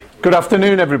Good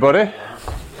afternoon, everybody.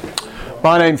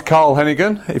 My name's Carl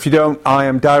Hennigan. If you don't, I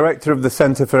am Director of the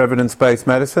Centre for Evidence-Based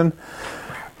Medicine,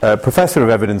 Professor of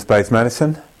Evidence-Based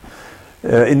Medicine.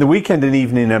 In the weekend and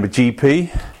evening, I'm a GP,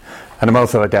 and I'm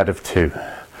also a dad of two.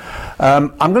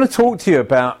 I'm going to talk to you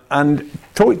about and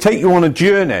take you on a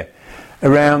journey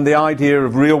around the idea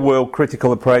of real-world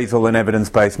critical appraisal and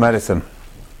evidence-based medicine.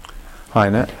 Hi,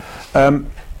 Annette.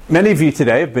 Many of you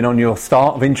today have been on your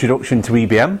start of Introduction to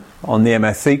EBM on the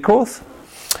MSc course.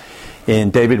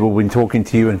 And David will be talking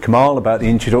to you and Kamal about the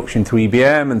Introduction to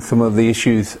EBM and some of the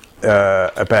issues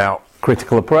about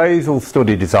critical appraisal,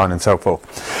 study design and so forth.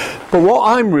 But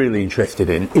what I'm really interested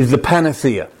in is the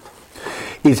panacea.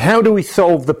 Is how do we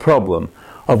solve the problem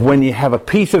of when you have a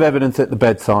piece of evidence at the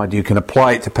bedside, you can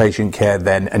apply it to patient care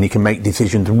then, and you can make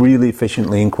decisions really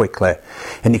efficiently and quickly.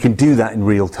 And you can do that in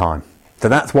real time. So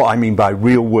that's what I mean by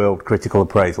real-world critical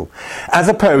appraisal. As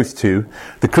opposed to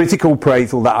the critical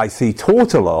appraisal that I see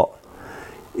taught a lot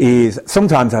is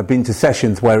sometimes I've been to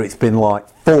sessions where it's been like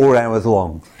 4 hours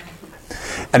long.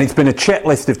 And it's been a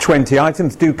checklist of 20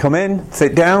 items. Do come in,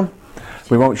 sit down.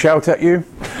 We won't shout at you.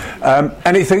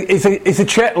 And it's a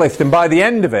checklist, and by the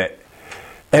end of it,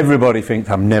 everybody thinks,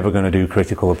 I'm never going to do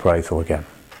critical appraisal again.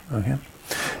 Okay?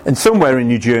 And somewhere in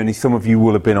your journey, some of you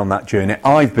will have been on that journey.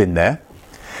 I've been there.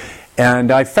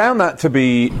 And I found that to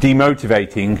be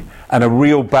demotivating and a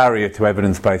real barrier to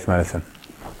evidence-based medicine.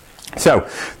 So,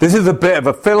 this is a bit of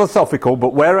a philosophical,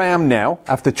 but where I am now,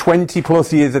 after 20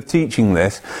 plus years of teaching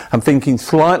this, I'm thinking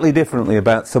slightly differently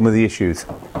about some of the issues.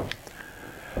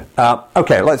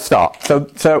 Okay, let's start. So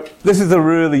this is a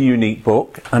really unique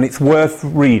book, and it's worth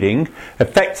reading,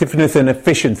 Effectiveness and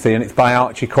Efficiency, and it's by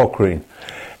Archie Cochrane.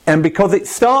 And because it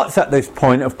starts at this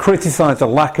point of criticise the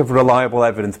lack of reliable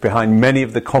evidence behind many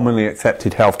of the commonly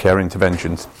accepted healthcare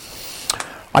interventions.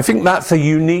 I think that's a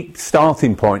unique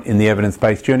starting point in the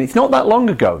evidence-based journey. It's not that long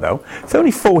ago, though. It's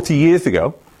only 40 years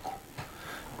ago,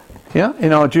 yeah,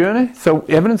 in our journey. So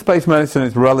evidence-based medicine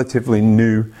is relatively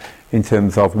new in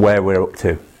terms of where we're up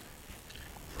to.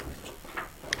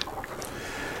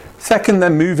 Second,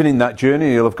 then, moving in that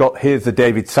journey, you'll have got, here's the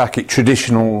David Sackett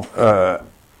traditional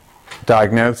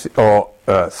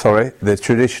the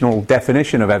traditional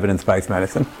definition of evidence-based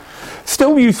medicine.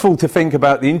 Still useful to think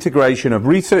about the integration of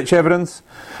research evidence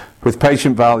with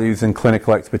patient values and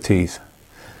clinical expertise.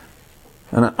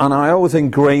 And I always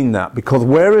ingrain that, because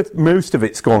where most of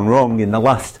it's gone wrong in the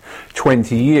last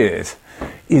 20 years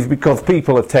is because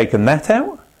people have taken that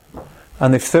out,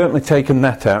 and they've certainly taken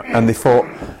that out, and they thought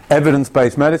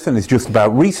evidence-based medicine is just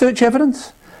about research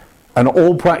evidence, and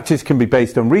all practice can be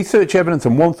based on research evidence,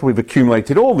 and once we've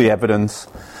accumulated all the evidence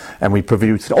and we've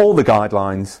produced all the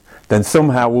guidelines, then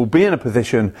somehow we'll be in a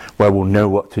position where we'll know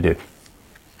what to do.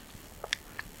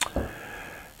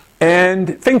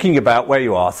 And thinking about where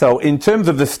you are, so in terms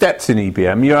of the steps in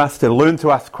EBM, you're asked to learn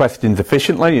to ask questions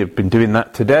efficiently, you've been doing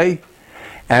that today,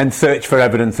 and search for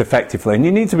evidence effectively. And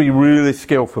you need to be really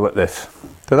skillful at this.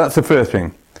 So that's the first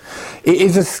thing. It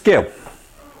is a skill.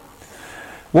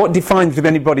 What defines if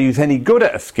anybody who's any good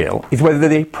at a skill is whether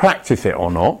they practice it or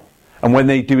not, and when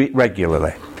they do it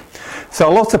regularly. So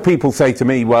a lot of people say to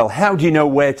me, well, how do you know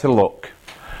where to look?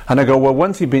 And I go, well,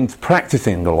 once you've been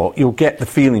practicing a lot, you'll get the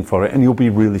feeling for it and you'll be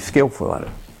really skillful at it.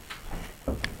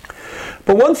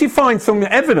 But once you find some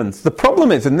evidence, the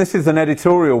problem is, and this is an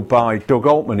editorial by Doug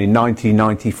Altman in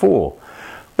 1994,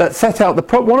 that set out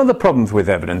one of the problems with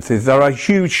evidence is there are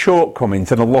huge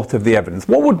shortcomings in a lot of the evidence.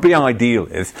 What would be ideal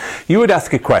is you would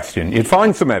ask a question, you'd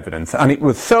find some evidence, and it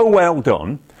was so well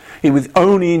done, it was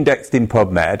only indexed in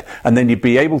PubMed, and then you'd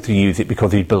be able to use it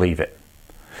because you'd believe it.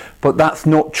 But that's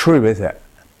not true, is it?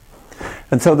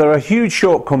 And so there are huge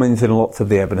shortcomings in lots of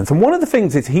the evidence. And one of the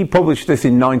things is he published this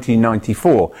in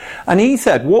 1994, and he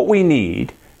said what we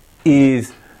need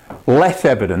is less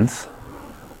evidence,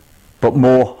 but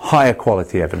more higher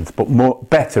quality evidence, but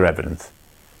better evidence.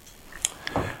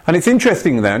 And it's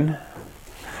interesting then,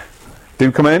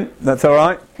 do come in, that's all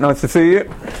right, nice to see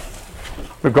you.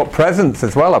 We've got presents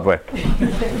as well, have we?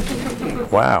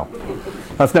 Wow,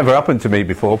 that's never happened to me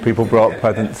before, people brought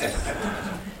presents.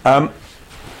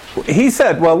 He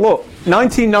said, well look,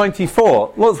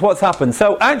 1994, look what's happened.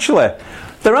 So actually,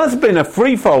 there has been a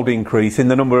threefold increase in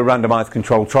the number of randomised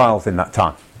controlled trials in that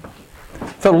time.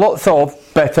 So lots of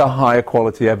better, higher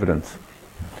quality evidence.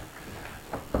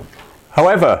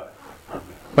 However,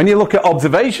 when you look at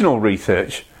observational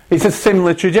research, it's a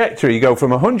similar trajectory. You go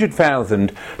from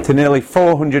 100,000 to nearly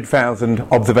 400,000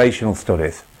 observational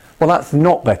studies. Well, that's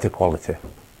not better quality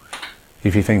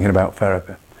if you're thinking about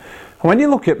therapy. And when you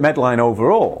look at Medline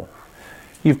overall,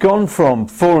 you've gone from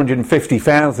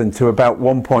 450,000 to about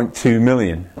 1.2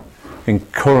 million in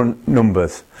current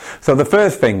numbers. So the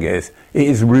first thing is, it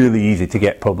is really easy to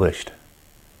get published,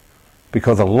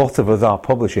 because a lot of us are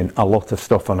publishing a lot of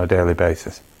stuff on a daily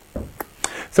basis.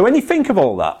 So when you think of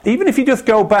all that, even if you just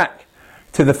go back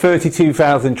to the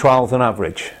 32,000 trials on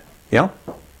average, yeah,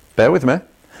 bear with me,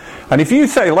 and if you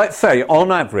say, let's say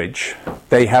on average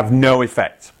they have no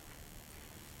effect,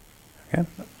 okay,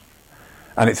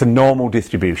 and it's a normal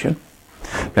distribution.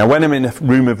 Now when I'm in a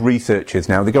room of researchers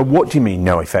now, they go, what do you mean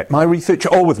no effect? My research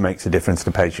always makes a difference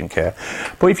to patient care.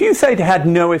 But if you say it had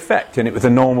no effect and it was a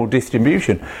normal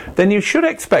distribution, then you should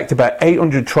expect about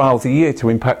 800 trials a year to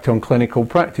impact on clinical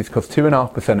practice, because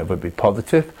 2.5% of it would be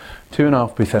positive,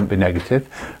 2.5% be negative,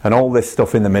 and all this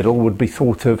stuff in the middle would be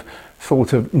sort of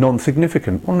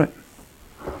non-significant, wouldn't it?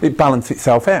 It balanced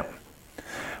itself out.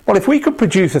 Well, if we could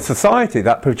produce a society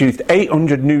that produced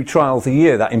 800 new trials a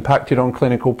year that impacted on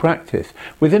clinical practice,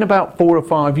 within about 4 or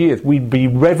 5 years, we'd be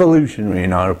revolutionary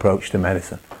in our approach to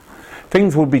medicine.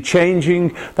 Things would be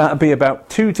changing. That would be about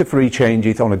 2 to 3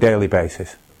 changes on a daily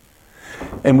basis.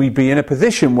 And we'd be in a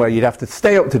position where you'd have to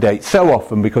stay up to date so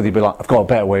often, because you'd be like, I've got a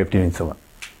better way of doing something.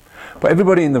 But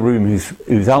everybody in the room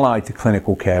who's allied to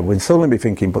clinical care would suddenly be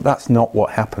thinking, but that's not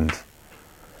what happens.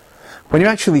 When you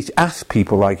actually ask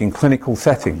people, like in clinical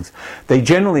settings, they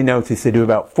generally notice they do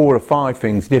about 4 or 5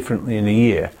 things differently in a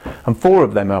year, and 4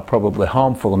 of them are probably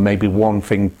harmful and maybe 1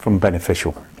 thing from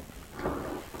beneficial.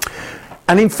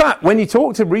 And in fact, when you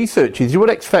talk to researchers, you would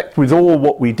expect with all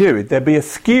what we do, there'd be a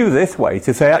skew this way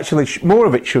to say actually more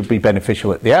of it should be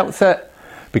beneficial at the outset,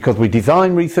 because we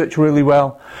design research really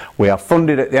well, we are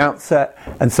funded at the outset,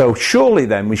 and so surely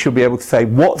then we should be able to say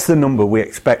what's the number we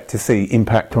expect to see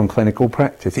impact on clinical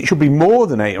practice. It should be more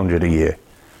than 800 a year,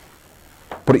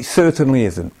 but it certainly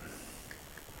isn't.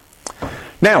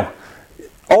 Now,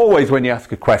 always when you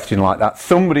ask a question like that,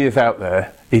 somebody is out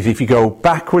there, is if you go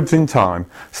backwards in time,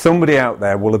 somebody out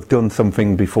there will have done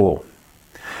something before.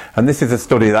 And this is a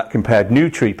study that compared new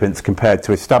treatments compared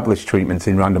to established treatments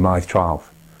in randomised trials.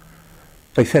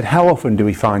 They said, how often do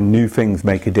we find new things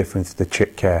make a difference to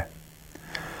CHIC care?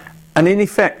 And in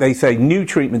effect, they say new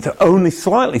treatments are only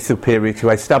slightly superior to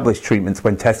established treatments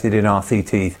when tested in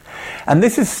RCTs. And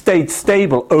this has stayed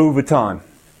stable over time.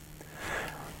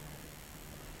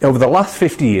 Over the last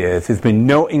 50 years, there's been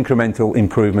no incremental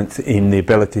improvements in the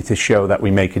ability to show that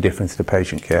we make a difference to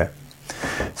patient care.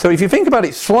 So if you think about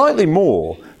it slightly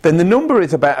more, then the number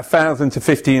is about 1,000 to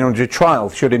 1,500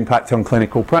 trials should impact on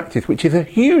clinical practice, which is a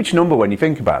huge number when you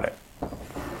think about it.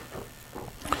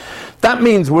 That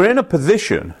means we're in a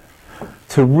position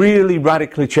to really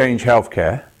radically change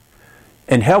healthcare,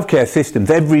 and healthcare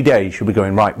systems every day should be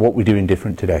going, right, what we're doing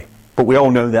different today. But we all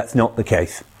know that's not the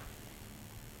case.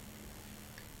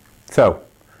 So,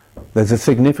 there's a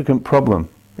significant problem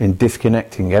in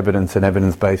disconnecting evidence and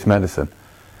evidence-based medicine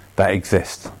that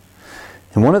exists.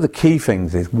 And one of the key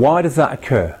things is, why does that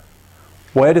occur?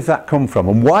 Where does that come from?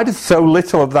 And why does so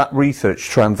little of that research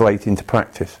translate into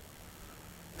practice?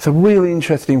 It's a really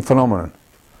interesting phenomenon.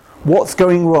 What's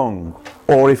going wrong?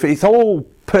 Or if it's all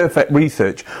perfect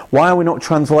research, why are we not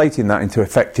translating that into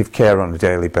effective care on a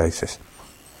daily basis?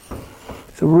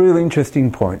 It's a really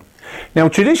interesting point. Now,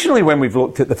 traditionally when we've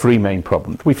looked at the 3 main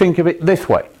problems, we think of it this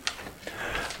way.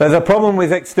 There's a problem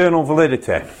with external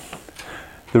validity.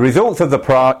 The results of the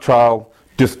trial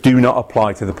just do not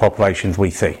apply to the populations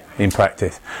we see in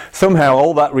practice. Somehow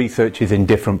all that research is in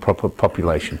different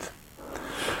populations.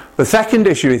 The second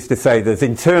issue is to say there's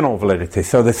internal validity,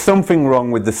 so there's something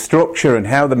wrong with the structure and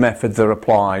how the methods are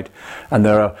applied, and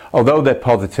although they're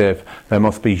positive, there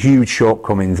must be huge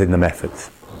shortcomings in the methods.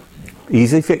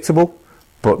 Easily fixable,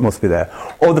 but must be there.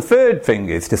 Or the third thing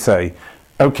is to say,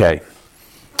 okay,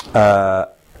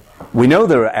 we know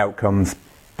there are outcomes,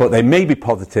 but they may be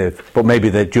positive, but maybe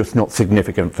they're just not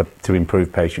significant to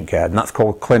improve patient care, and that's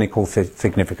called clinical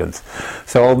significance.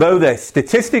 So although they're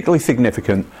statistically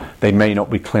significant, they may not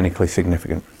be clinically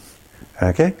significant.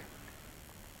 Okay?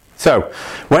 So,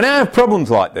 when I have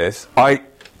problems like this, I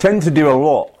tend to do a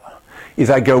lot, is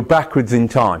I go backwards in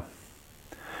time.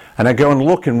 And I go and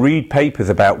look and read papers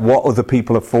about what other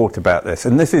people have thought about this.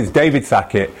 And this is David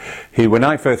Sackett, who, when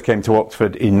I first came to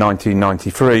Oxford in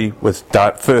 1993, was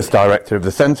first director of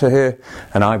the centre here,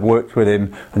 and I worked with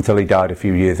him until he died a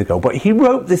few years ago. But he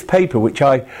wrote this paper, which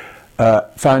I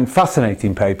found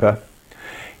fascinating paper,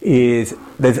 is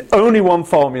there's only one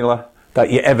formula that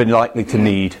you're ever likely to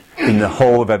need in the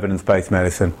whole of evidence-based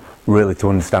medicine, really, to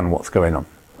understand what's going on.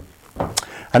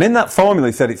 And in that formula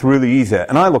he said it's really easy,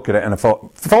 and I look at it and I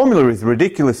thought, the formula is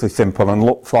ridiculously simple and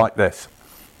looks like this.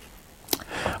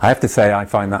 I have to say I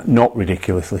find that not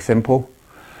ridiculously simple,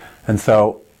 and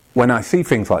so when I see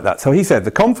things like that. So he said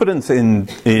the confidence in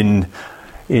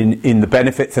the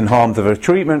benefits and harms of a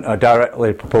treatment are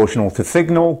directly proportional to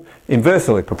signal,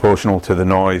 inversely proportional to the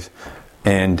noise,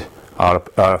 and are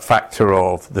a factor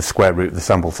of the square root of the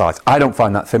sample size. I don't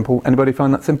find that simple. Anybody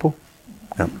find that simple?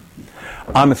 No.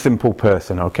 I'm a simple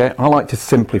person, okay? I like to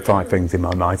simplify things in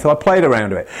my mind, so I played around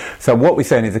with it. So what we're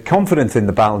saying is the confidence in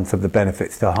the balance of the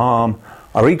benefits to harm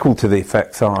are equal to the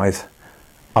effect size,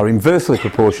 are inversely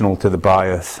proportional to the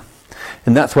bias,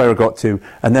 and that's where I got to.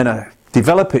 And then I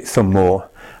develop it some more,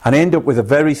 and I end up with a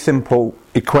very simple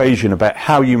equation about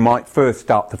how you might first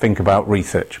start to think about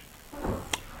research.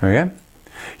 Okay?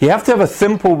 You have to have a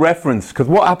simple reference, because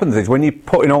what happens is when you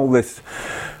put in all this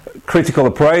critical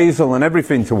appraisal and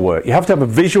everything to work, you have to have a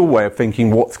visual way of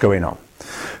thinking what's going on.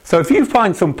 So if you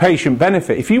find some patient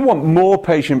benefit, if you want more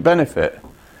patient benefit,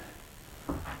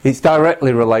 it's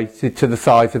directly related to the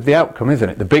size of the outcome, isn't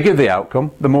it? The bigger the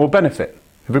outcome, the more benefit.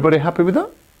 Everybody happy with that?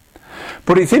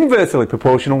 But it's inversely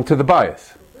proportional to the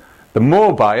bias. The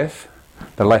more bias,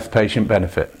 the less patient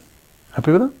benefit.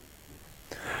 Happy with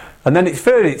that? And then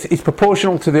it's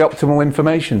proportional to the optimal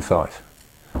information size.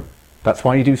 That's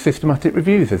why you do systematic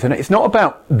reviews, isn't it? It's not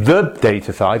about the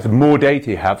data size, the more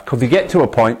data you have, because you get to a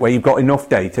point where you've got enough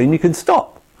data and you can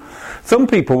stop. Some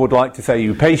people would like to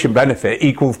say patient benefit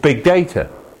equals big data.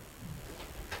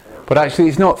 But actually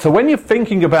it's not. So when you're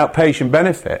thinking about patient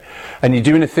benefit and you're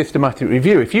doing a systematic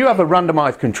review, if you have a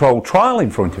randomized controlled trial in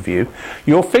front of you,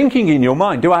 you're thinking in your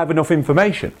mind, do I have enough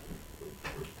information?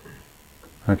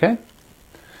 Okay?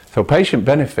 So patient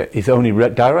benefit is only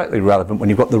directly relevant when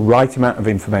you've got the right amount of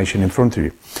information in front of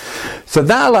you. So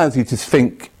that allows you to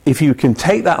think, if you can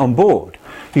take that on board,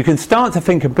 you can start to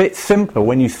think a bit simpler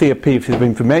when you see a piece of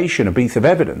information, a piece of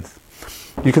evidence.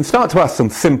 You can start to ask some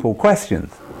simple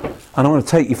questions. And I want to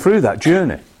take you through that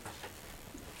journey.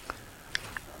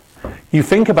 You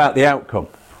think about the outcome.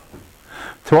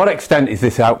 To what extent is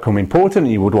this outcome important?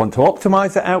 You would want to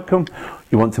optimize that outcome,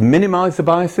 you want to minimize the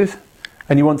biases,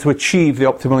 and you want to achieve the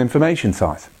optimal information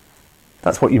size.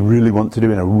 That's what you really want to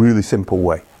do in a really simple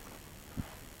way.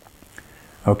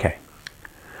 Okay.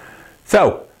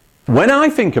 So, when I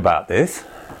think about this,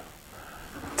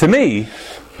 to me,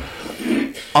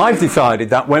 I've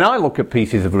decided that when I look at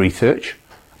pieces of research,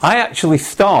 I actually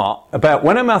start about,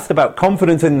 when I'm asked about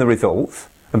confidence in the results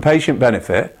and patient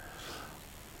benefit,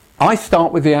 I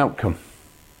start with the outcome.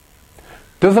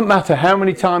 Doesn't matter how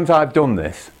many times I've done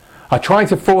this, I try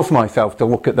to force myself to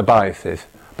look at the biases,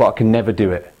 but I can never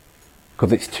do it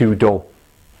because it's too dull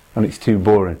and it's too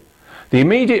boring. The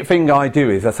immediate thing I do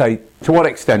is I say, to what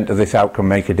extent does this outcome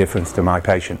make a difference to my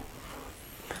patient?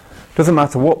 Doesn't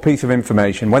matter what piece of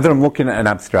information, whether I'm looking at an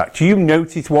abstract. You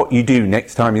notice what you do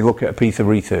next time you look at a piece of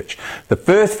research. The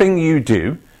first thing you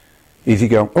do is you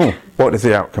go, oh, what does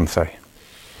the outcome say?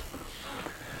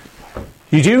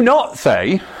 You do not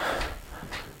say,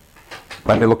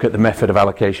 let me look at the method of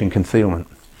allocation concealment.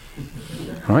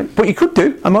 Right? But you could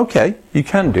do, I'm okay, you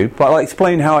can do, but I'll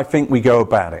explain how I think we go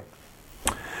about it.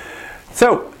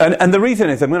 So, and the reason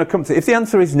is, I'm going to come to, if the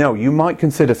answer is no, you might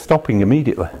consider stopping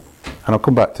immediately. And I'll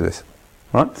come back to this.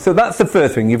 Right? So that's the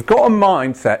first thing. You've got a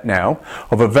mindset now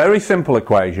of a very simple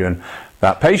equation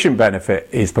that patient benefit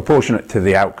is proportionate to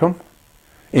the outcome,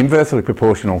 inversely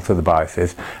proportional to the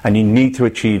biases, and you need to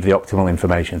achieve the optimal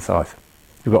information size.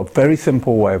 You've got a very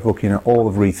simple way of looking at all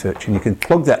of research, and you can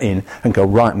plug that in and go,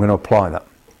 right, I'm going to apply that.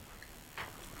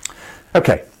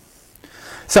 Okay.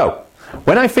 So,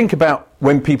 when I think about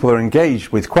when people are engaged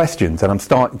with questions and I'm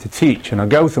starting to teach and I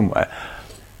go somewhere,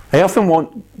 I often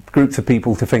want groups of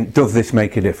people to think, does this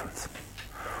make a difference?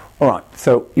 Alright,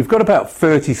 so you've got about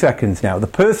 30 seconds now. The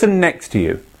person next to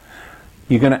you,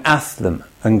 you're going to ask them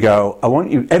and go,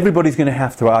 everybody's going to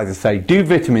have to either say, do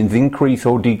vitamins increase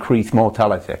or decrease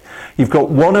mortality? You've got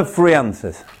one of three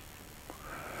answers.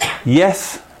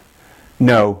 Yes,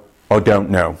 no, or don't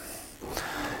know.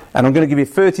 And I'm going to give you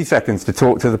 30 seconds to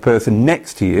talk to the person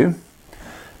next to you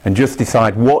and just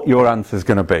decide what your answer is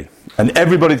going to be. And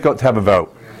everybody's got to have a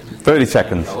vote. 30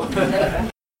 seconds.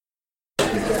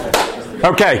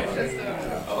 Okay.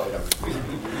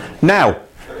 Now,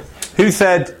 who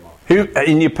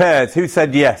in your pairs, who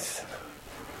said yes?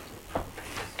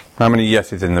 How many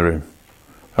yeses in the room?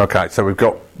 Okay, so we've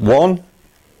got one.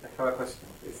 I have a question.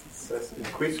 It's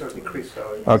increase or decrease?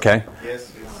 Okay.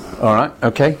 Yes. All right,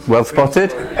 okay. Well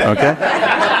spotted. Okay.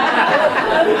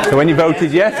 So when you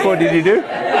voted yes, what did you do?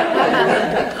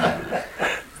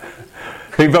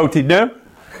 Who voted no?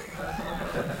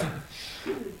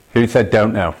 Who said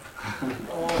don't know?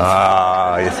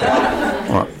 Ah, you see.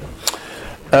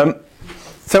 Right.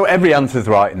 So every answer's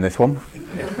right in this one.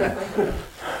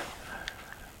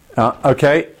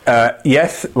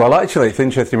 Yes. Well, actually, it's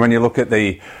interesting when you look at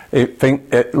the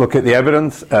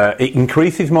evidence. It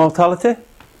increases mortality.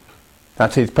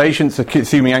 That is, patients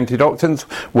consuming antioxidants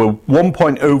were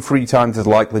 1.03 times as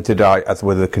likely to die as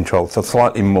with the control, so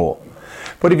slightly more.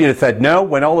 But if you'd have said no,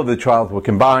 when all of the trials were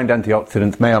combined,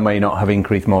 antioxidants may or may not have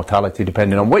increased mortality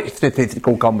depending on which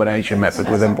statistical combination method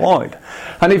was employed.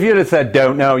 And if you'd have said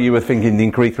don't know, you were thinking the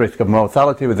increased risk of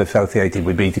mortality was associated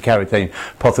with beta-carotene,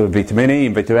 possibly vitamin E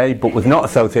and vitamin A, but was not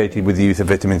associated with the use of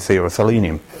vitamin C or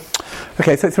selenium.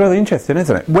 Okay, so it's really interesting,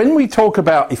 isn't it? When we talk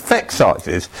about effect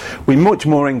sizes, we're much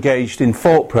more engaged in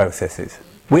thought processes.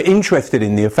 We're interested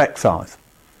in the effect size.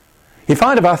 If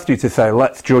I'd have asked you to say,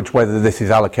 let's judge whether this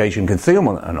is allocation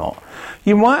concealment or not,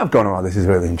 you might have gone, oh, this is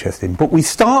really interesting. But we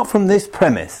start from this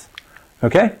premise.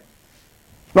 Okay?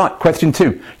 Right, question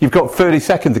 2. You've got 30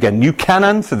 seconds again. You can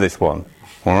answer this one.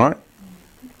 All right?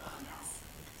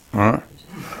 All right?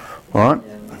 All right?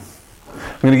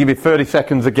 I'm going to give you 30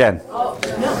 seconds again.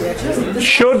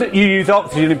 Should you use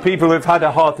oxygen in people who have had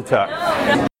a heart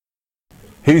attack?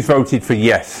 Who's voted for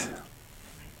yes?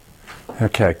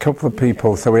 Okay, a couple of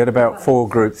people. So we had about 4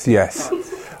 groups, yes.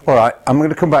 All right, I'm going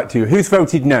to come back to you. Who's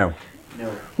voted no?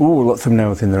 No. Ooh, lots of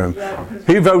no's in the room.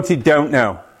 Who voted don't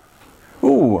know?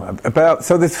 Ooh,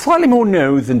 so there's slightly more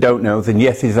no's than don't knows, and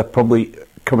yeses are probably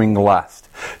coming last.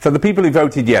 So the people who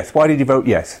voted yes, why did you vote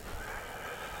yes?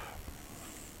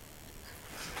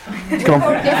 Come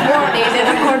on.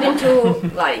 According to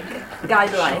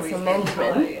guidelines for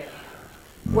management,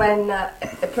 when a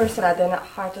person had a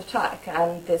heart attack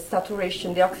and the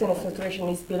oxygen saturation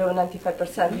is below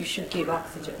 95%, you should give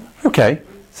oxygen. Okay,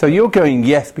 so you're going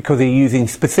yes because you're using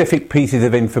specific pieces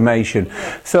of information.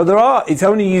 So it's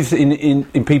only used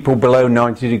in people below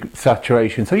 90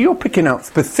 saturation. So you're picking out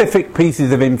specific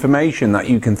pieces of information that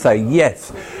you can say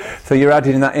yes. So you're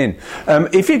adding that in.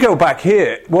 If you go back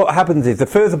here, what happens is the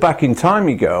further back in time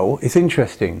you go, it's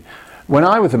interesting. When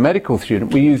I was a medical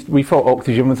student, we thought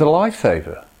oxygen was a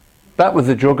lifesaver. That was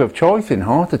the drug of choice in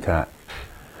heart attack.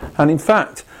 And in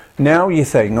fact, now you're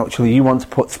saying actually you want to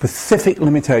put specific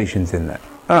limitations in there.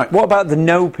 All right, what about the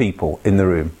no people in the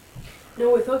room?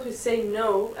 No, we thought we'd say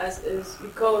no is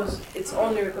because it's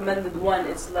only recommended when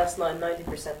it's less than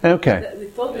 90%. Okay. We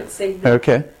thought we'd say no.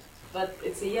 Okay. But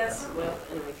it's a yes. Well,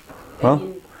 anyway.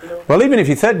 Well, even if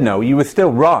you said no, you were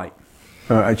still right,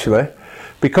 actually.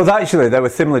 Because actually there were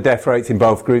similar death rates in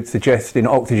both groups, suggesting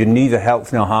oxygen neither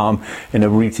helps nor harm in a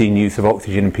routine use of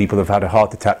oxygen in people who have had a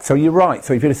heart attack. So you're right.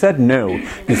 So if you'd have said no,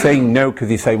 you're saying no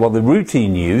because you say, well, the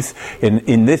routine use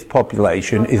in this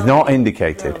population is not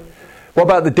indicated. What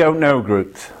about the don't know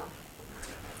groups?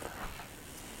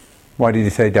 Why did you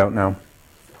say don't know?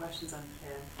 The question's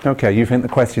unclear. Okay, you think the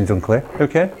question's unclear?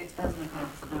 Okay. It depends on the kind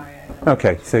of scenario.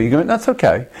 Okay, so you're going, that's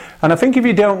okay. And I think if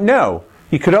you don't know,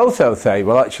 you could also say,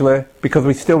 well, actually, because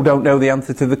we still don't know the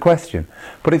answer to the question.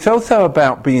 But it's also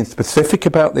about being specific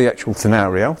about the actual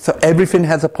scenario. So everything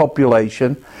has a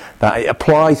population that it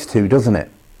applies to, doesn't it?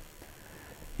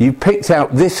 You picked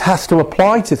out this has to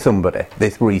apply to somebody,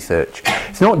 this research.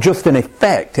 It's not just an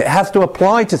effect, it has to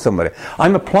apply to somebody.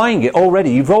 I'm applying it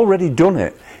already. You've already done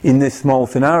it in this small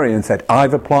scenario and said,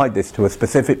 I've applied this to a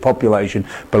specific population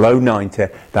below 90,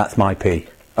 that's my P.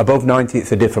 Above 90,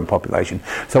 it's a different population.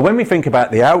 So when we think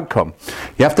about the outcome,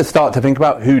 you have to start to think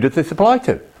about who does this apply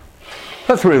to.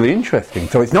 That's really interesting.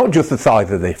 So it's not just the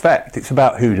size of the effect, it's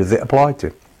about who does it apply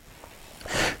to.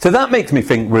 So that makes me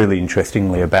think really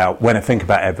interestingly about when I think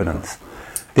about evidence.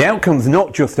 The outcome's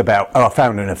not just about, I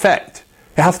found an effect.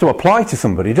 It has to apply to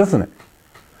somebody, doesn't it?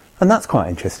 And that's quite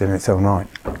interesting in its own right.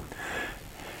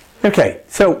 Okay,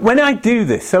 so when I do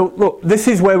this, so look, this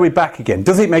is where we're back again.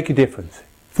 Does it make a difference?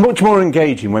 It's much more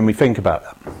engaging when we think about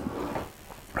that.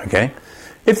 Okay?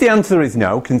 If the answer is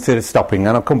no, consider stopping,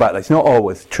 and I'll come back. It's not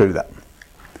always true that.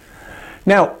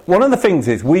 Now, one of the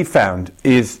things we've found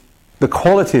is the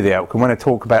quality of the outcome. When I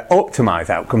talk about optimised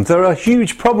outcomes, there are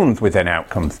huge problems within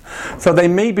outcomes. So there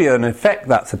may be an effect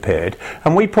that's appeared,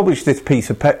 and we published this piece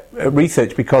of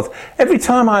research because every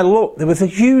time I looked, there was a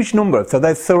huge number. So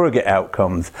there's surrogate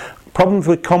outcomes, problems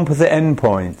with composite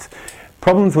endpoints,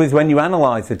 problems with when you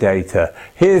analyse the data.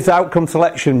 Here's outcome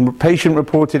selection,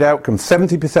 patient-reported outcomes.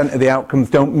 70% of the outcomes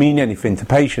don't mean anything to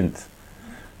patients.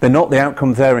 They're not the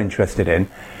outcomes they're interested in.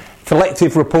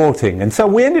 Selective reporting. And so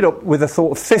we ended up with a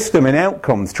sort of system in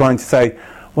outcomes trying to say,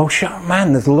 well,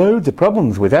 man, there's loads of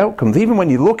problems with outcomes. Even when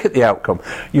you look at the outcome,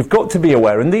 you've got to be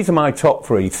aware, and these are my top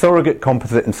 3, surrogate,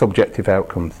 composite and subjective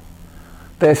outcomes.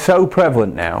 They're so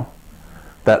prevalent now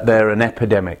that they're an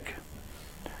epidemic.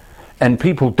 And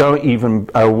people don't even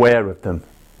are aware of them.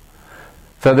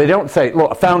 So they don't say,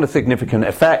 look, I found a significant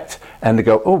effect, and they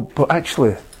go, oh, but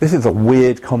actually, this is a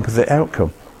weird composite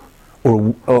outcome.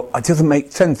 Or it doesn't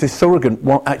make sense, this surrogate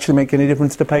won't actually make any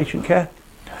difference to patient care.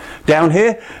 Down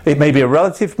here, it may be a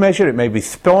relative measure, it may be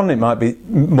SPON, it might be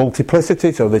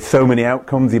multiplicity, so there's so many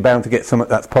outcomes, you're bound to get something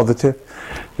that's positive.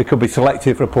 There could be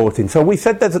selective reporting. So we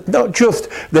said there's not just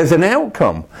there's an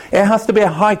outcome, it has to be a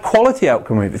high quality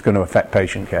outcome if it's going to affect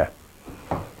patient care.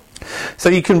 So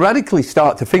you can radically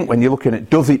start to think when you're looking at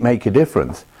does it make a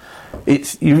difference?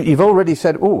 You've already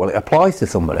said, oh, well, it applies to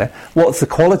somebody. What's the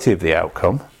quality of the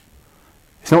outcome?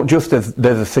 It's not just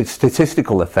there's a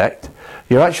statistical effect.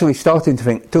 You're actually starting to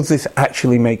think, does this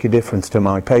actually make a difference to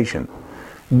my patient?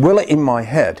 Will it in my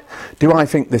head? Do I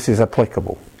think this is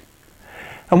applicable?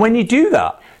 And when you do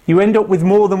that, you end up with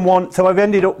more than one. So I've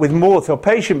ended up with more. So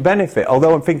patient benefit,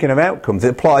 although I'm thinking of outcomes, it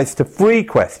applies to 3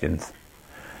 questions.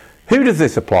 Who does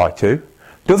this apply to?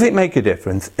 Does it make a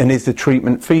difference? And is the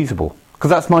treatment feasible?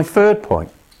 Because that's my third point.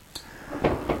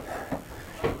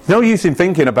 There's no use in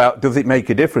thinking about does it make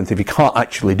a difference if you can't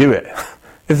actually do it,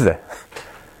 is there?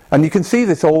 And you can see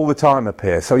this all the time up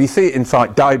here. So you see it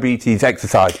inside diabetes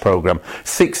exercise program,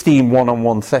 16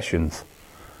 one-on-one sessions.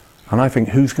 And I think,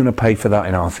 who's going to pay for that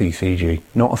in our CCG?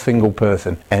 Not a single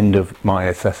person. End of my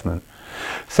assessment.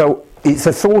 So it's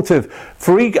a sort of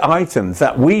 3 items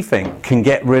that we think can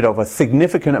get rid of a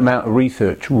significant amount of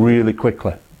research really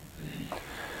quickly.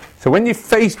 So when you're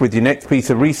faced with your next piece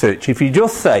of research, if you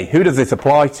just say, who does this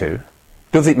apply to?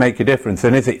 Does it make a difference?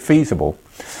 And is it feasible?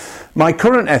 My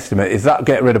current estimate is that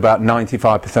get rid of about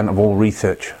 95% of all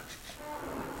research.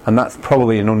 And that's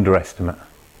probably an underestimate.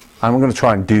 And we're going to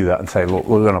try and do that and say, look,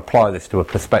 we're going to apply this to a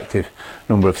prospective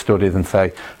number of studies and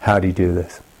say, how do you do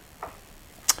this?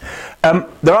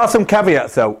 There are some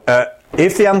caveats though.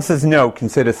 If the answer is no,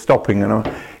 consider stopping.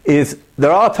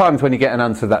 There are times when you get an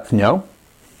answer that's no,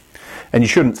 and you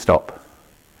shouldn't stop.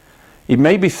 It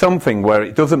may be something where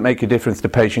it doesn't make a difference to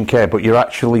patient care, but you're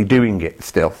actually doing it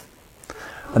still.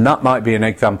 And that might be an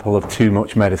example of too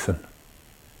much medicine.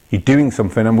 You're doing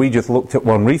something, and we just looked at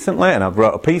one recently, and I've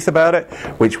wrote a piece about it,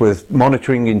 which was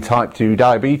monitoring in type 2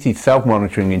 diabetes,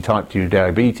 self-monitoring in type 2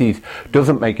 diabetes.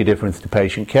 Doesn't make a difference to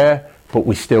patient care, but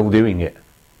we're still doing it.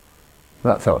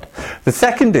 That's odd. The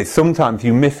second is sometimes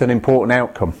you miss an important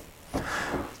outcome.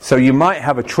 So you might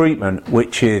have a treatment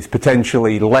which is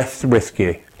potentially less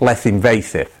risky, less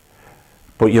invasive,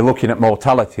 but you're looking at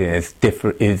mortality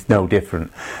is no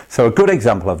different. So a good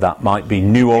example of that might be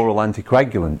new oral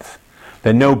anticoagulants.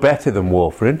 They're no better than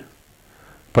warfarin,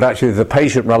 but actually there's a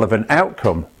patient-relevant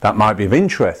outcome that might be of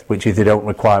interest, which is they don't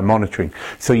require monitoring.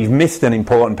 So you've missed an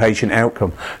important patient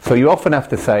outcome. So you often have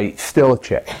to say, still a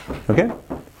check. Okay?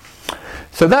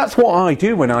 So that's what I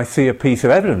do when I see a piece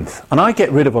of evidence. And I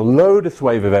get rid of a load of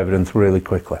swathe of evidence really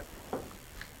quickly.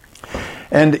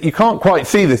 And you can't quite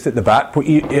see this at the back, but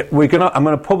I'm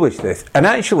going to publish this. And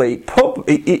actually,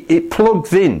 it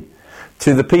plugs in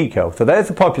to the PICO. So there's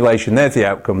the population, there's the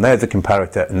outcome, there's the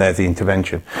comparator, and there's the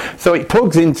intervention. So it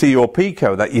plugs into your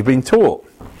PICO that you've been taught.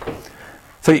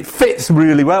 So it fits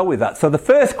really well with that. So the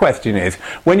first question is,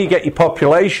 when you get your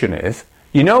population is,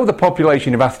 you know the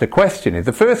population you've asked a question is,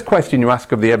 the first question you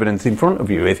ask of the evidence in front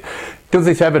of you is, does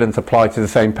this evidence apply to the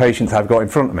same patients I've got in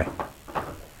front of me?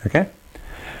 Okay?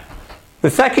 The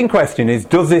second question is,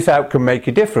 does this outcome make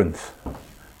a difference?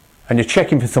 And you're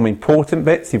checking for some important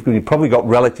bits. You've probably got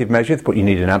relative measures, but you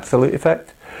need an absolute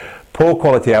effect. Poor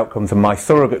quality outcomes and my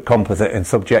surrogate composite and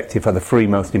subjective are the 3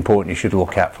 most important you should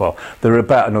look at for. There are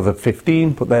about another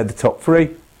 15, but they're the top 3.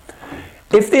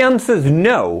 If the answer is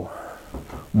no,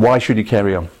 why should you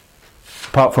carry on?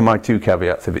 Apart from my 2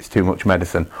 caveats, if it's too much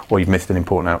medicine or you've missed an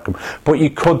important outcome. But you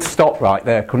could stop right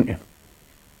there, couldn't you?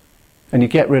 And you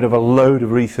get rid of a load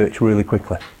of research really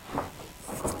quickly.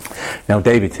 Now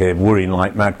David's here worrying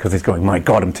like mad because he's going, my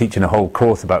God, I'm teaching a whole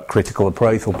course about critical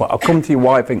appraisal, but I'll come to you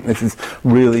why I think this is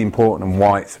really important and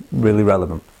why it's really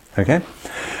relevant. Okay?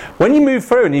 When you move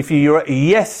through, and if you're at a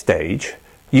yes stage,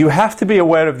 you have to be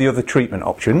aware of the other treatment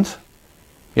options.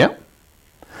 Yeah?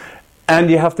 And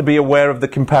you have to be aware of the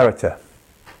comparator.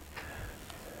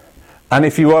 And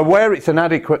if you are aware it's an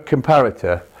adequate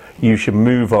comparator, you should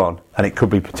move on, and it could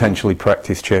be potentially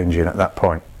practice changing at that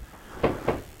point.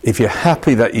 If you're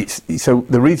happy that it's... So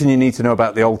the reason you need to know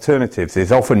about the alternatives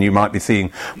is often you might be seeing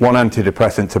one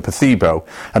antidepressant to placebo,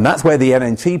 and that's where the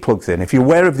NNT plugs in. If you're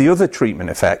aware of the other treatment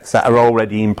effects that are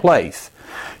already in place,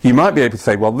 you might be able to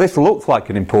say, well, this looks like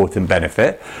an important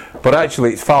benefit, but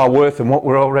actually it's far worse than what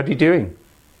we're already doing.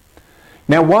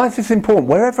 Now, why is this important?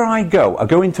 Wherever I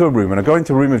go into a room, and I go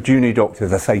into a room of junior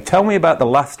doctors, I say, tell me about the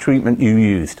last treatment you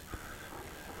used.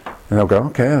 And they'll go,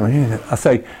 okay. I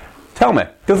say, Tell me,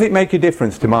 does it make a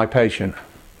difference to my patient?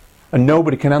 And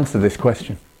nobody can answer this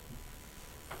question.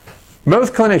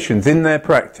 Most clinicians in their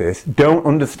practice don't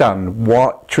understand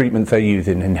what treatments they're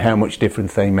using and how much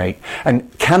difference they make.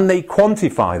 And can they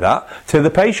quantify that to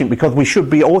the patient? Because we should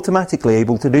be automatically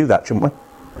able to do that, shouldn't we?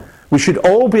 We should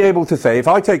all be able to say, if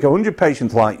I take 100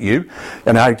 patients like you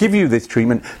and I give you this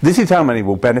treatment, this is how many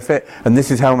will benefit and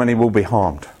this is how many will be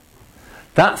harmed.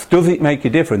 Does it make a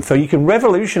difference? So you can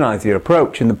revolutionise your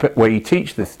approach in the way you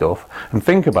teach this stuff and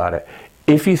think about it.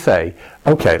 If you say,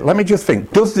 okay, let me just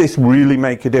think, does this really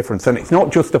make a difference? And it's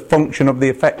not just a function of the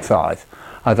effect size,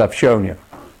 as I've shown you.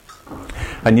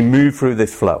 And you move through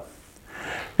this flow.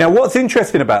 Now, what's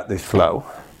interesting about this flow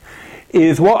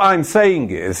is what I'm saying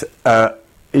is,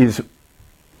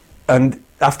 and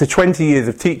after 20 years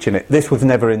of teaching it, this was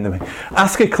never in the...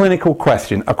 Ask a clinical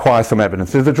question, acquire some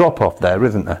evidence. There's a drop-off there,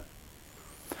 isn't there?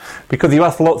 Because you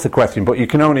ask lots of questions, but you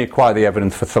can only acquire the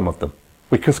evidence for some of them.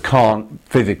 We just can't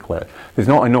physically. There's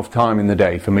not enough time in the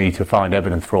day for me to find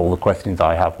evidence for all the questions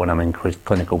I have when I'm in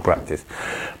clinical practice.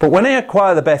 But when I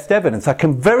acquire the best evidence, I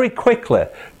can very quickly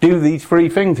do these 3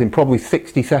 things in probably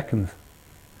 60 seconds.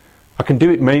 I can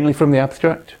do it mainly from the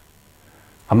abstract.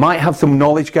 I might have some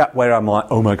knowledge gap where I'm like,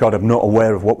 oh my God, I'm not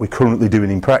aware of what we're currently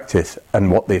doing in practice and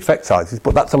what the effect size is,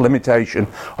 but that's a limitation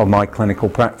of my clinical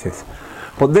practice.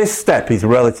 But this step is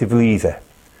relatively easy.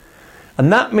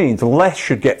 And that means less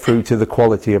should get through to the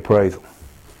quality appraisal.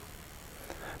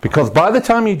 Because by the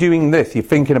time you're doing this, you're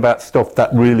thinking about stuff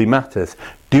that really matters.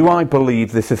 Do I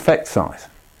believe this effect size?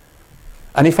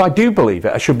 And if I do believe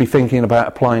it, I should be thinking about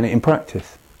applying it in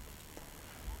practice.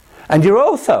 And you're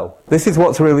also, this is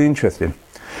what's really interesting,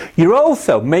 you're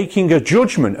also making a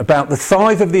judgment about the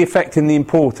size of the effect and the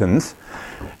importance,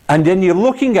 and then you're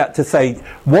looking at to say,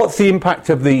 what's the impact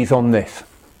of these on this?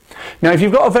 Now, if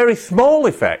you've got a very small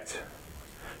effect,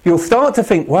 you'll start to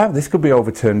think, wow, this could be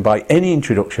overturned by any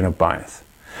introduction of bias.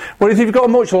 Whereas if you've got a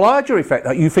much larger effect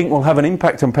that you think will have an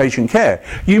impact on patient care,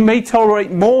 you may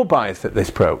tolerate more bias at this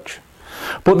approach.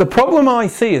 But the problem I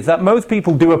see is that most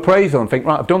people do appraisal and think,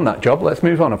 right, I've done that job, let's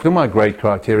move on. I've done my grade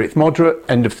criteria, it's moderate,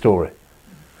 end of story.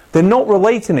 They're not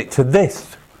relating it to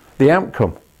this, the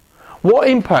outcome. What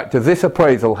impact does this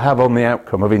appraisal have on the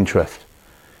outcome of interest?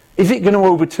 Is it going to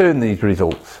overturn these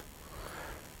results?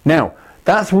 Now,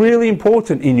 that's really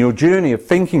important in your journey of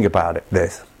thinking about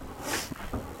this,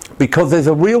 because there's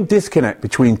a real disconnect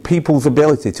between people's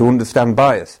ability to understand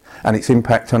bias and its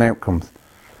impact on outcomes.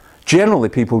 Generally,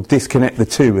 people disconnect the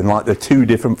two in like they're 2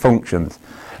 different functions,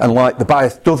 and like the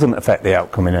bias doesn't affect the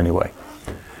outcome in any way.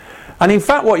 And in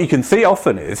fact, what you can see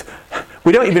often is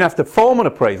we don't even have to form an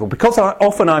appraisal, because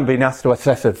often I'm being asked to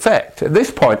assess effect. At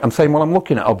this point, I'm saying, well, I'm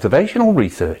looking at observational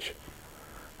research.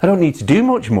 I don't need to do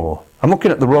much more. I'm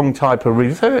looking at the wrong type of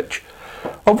research.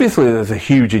 Obviously, there's a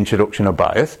huge introduction of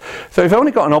bias. So if I've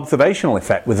only got an observational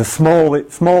effect with a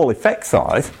small effect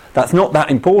size, that's not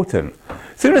that important.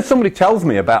 As soon as somebody tells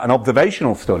me about an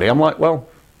observational study, I'm like, well,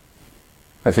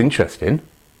 that's interesting.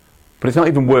 But it's not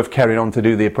even worth carrying on to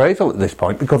do the appraisal at this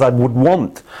point, because I would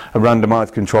want a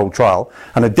randomised controlled trial,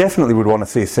 and I definitely would want to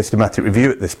see a systematic review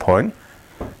at this point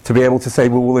to be able to say,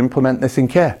 well, we'll implement this in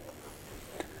care.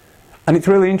 And it's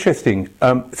really interesting.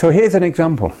 So here's an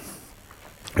example.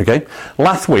 Okay,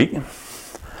 last week,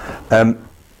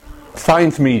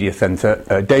 Science Media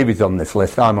Centre, David's on this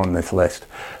list, I'm on this list,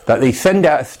 that they send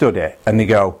out a study and they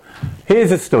go,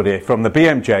 here's a study from the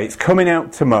BMJ, it's coming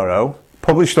out tomorrow,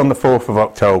 published on the 4th of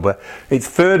October, it's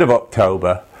 3rd of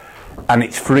October, and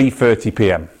it's 3:30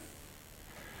 p.m.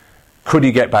 Could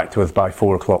you get back to us by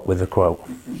 4 o'clock with a quote?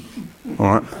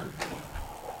 All right.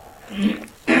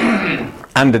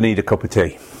 And I need a cup of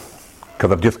tea,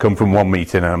 because I've just come from one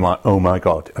meeting and I'm like, oh my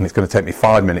God, and it's going to take me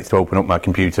 5 minutes to open up my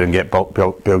computer and get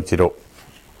booted up.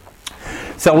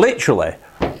 So literally,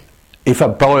 if I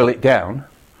boil it down,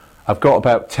 I've got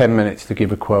about 10 minutes to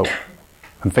give a quote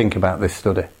and think about this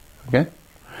study. Okay?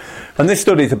 And this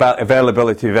study is about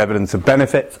availability of evidence of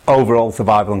benefits, overall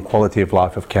survival and quality of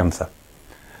life of cancer.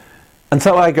 And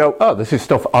so I go, oh, this is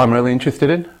stuff I'm really interested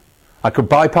in. I could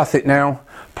bypass it now,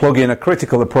 plug in a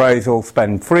critical appraisal,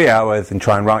 spend 3 hours and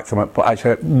try and write something, but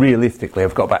actually, realistically,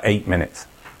 I've got about 8 minutes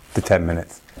to 10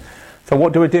 minutes. So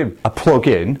what do? I plug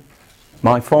in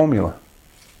my formula.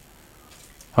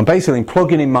 And basically,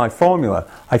 plugging in my formula,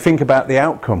 I think about the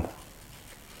outcome.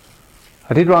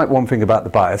 I did write one thing about the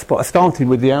bias, but I started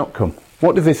with the outcome.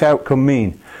 What does this outcome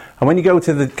mean? And when you go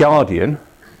to The Guardian,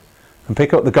 and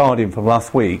pick up The Guardian from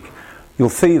last week, you'll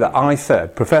see that I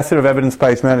said, Professor of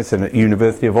Evidence-Based Medicine at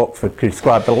University of Oxford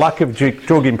described the lack of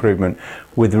drug improvement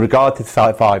with regard to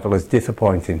survival as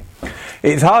disappointing.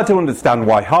 It's hard to understand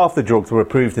why half the drugs were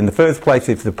approved in the first place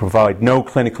if they provide no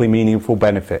clinically meaningful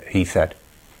benefit, he said.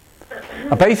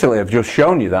 And basically, I've just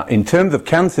shown you that in terms of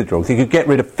cancer drugs, you could get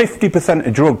rid of 50%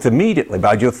 of drugs immediately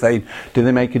by just saying, do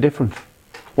they make a difference?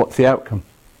 What's the outcome?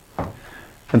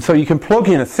 And so you can plug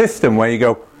in a system where you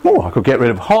go, oh, I could get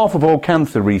rid of half of all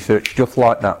cancer research just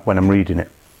like that when I'm reading it.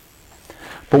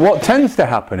 But what tends to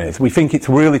happen is we think it's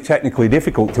really technically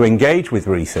difficult to engage with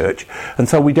research, and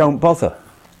so we don't bother.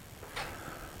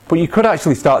 But you could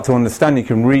actually start to understand, you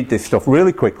can read this stuff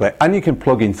really quickly, and you can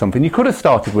plug in something. You could have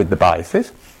started with the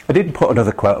biases. I didn't put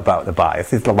another quote about the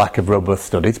biases, the lack of robust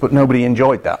studies, but nobody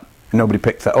enjoyed that. Nobody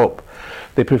picks it up.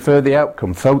 They prefer the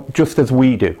outcome, so just as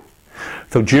we do.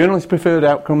 So journalists prefer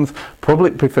outcomes,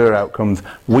 public prefer outcomes,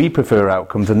 we prefer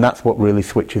outcomes, and that's what really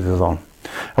switches us on.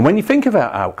 And when you think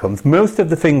about outcomes, most of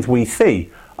the things we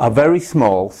see are very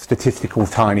small, statistical,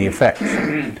 tiny effects.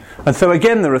 And so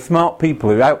again, there are smart people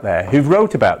who out there who've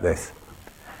wrote about this.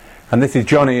 And this is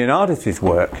John Ioannidis'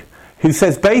 work, who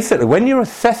says basically when you're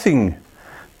assessing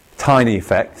tiny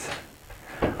effects,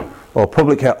 or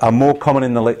public health, are more common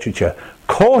in the literature,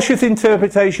 cautious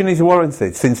interpretation is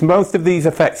warranted, since most of these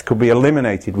effects could be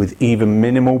eliminated with even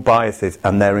minimal biases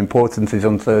and their importance is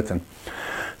uncertain.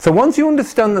 So once you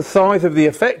understand the size of the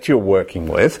effect you're working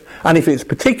with, and if it's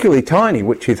particularly tiny,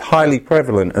 which is highly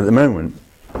prevalent at the moment,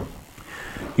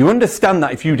 you understand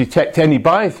that if you detect any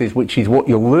biases, which is what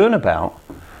you'll learn about,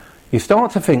 you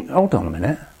start to think, hold on a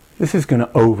minute, this is going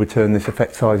to overturn this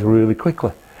effect size really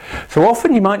quickly. So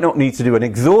often you might not need to do an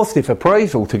exhaustive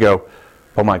appraisal to go,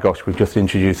 oh my gosh, we've just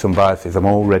introduced some biases, I'm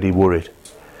already worried.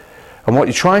 And what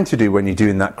you're trying to do when you're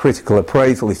doing that critical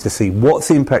appraisal is to see what's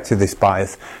the impact of this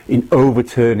bias in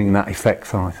overturning that effect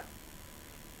size.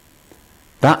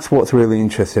 That's what's really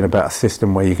interesting about a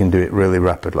system where you can do it really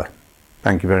rapidly.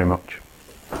 Thank you very much.